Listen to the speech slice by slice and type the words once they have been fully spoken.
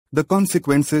The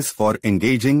consequences for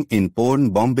engaging in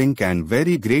porn bombing can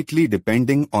vary greatly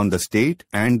depending on the state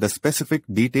and the specific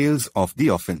details of the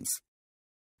offense.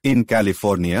 In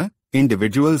California,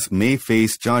 individuals may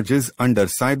face charges under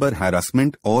cyber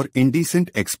harassment or indecent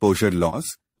exposure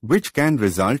laws, which can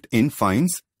result in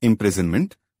fines,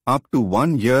 imprisonment, up to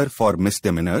 1 year for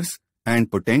misdemeanors,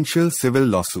 and potential civil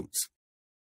lawsuits.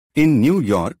 In New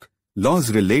York,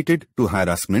 laws related to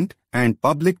harassment and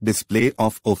public display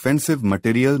of offensive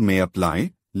material may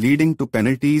apply, leading to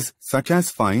penalties such as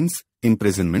fines,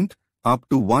 imprisonment, up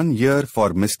to 1 year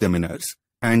for misdemeanors,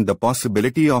 and the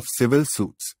possibility of civil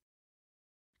suits.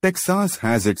 Texas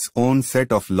has its own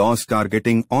set of laws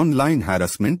targeting online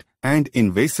harassment and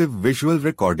invasive visual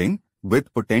recording,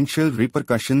 with potential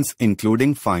repercussions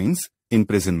including fines,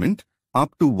 imprisonment,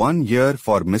 up to 1 year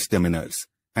for misdemeanors,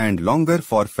 and longer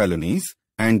for felonies,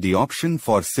 and the option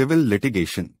for civil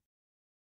litigation.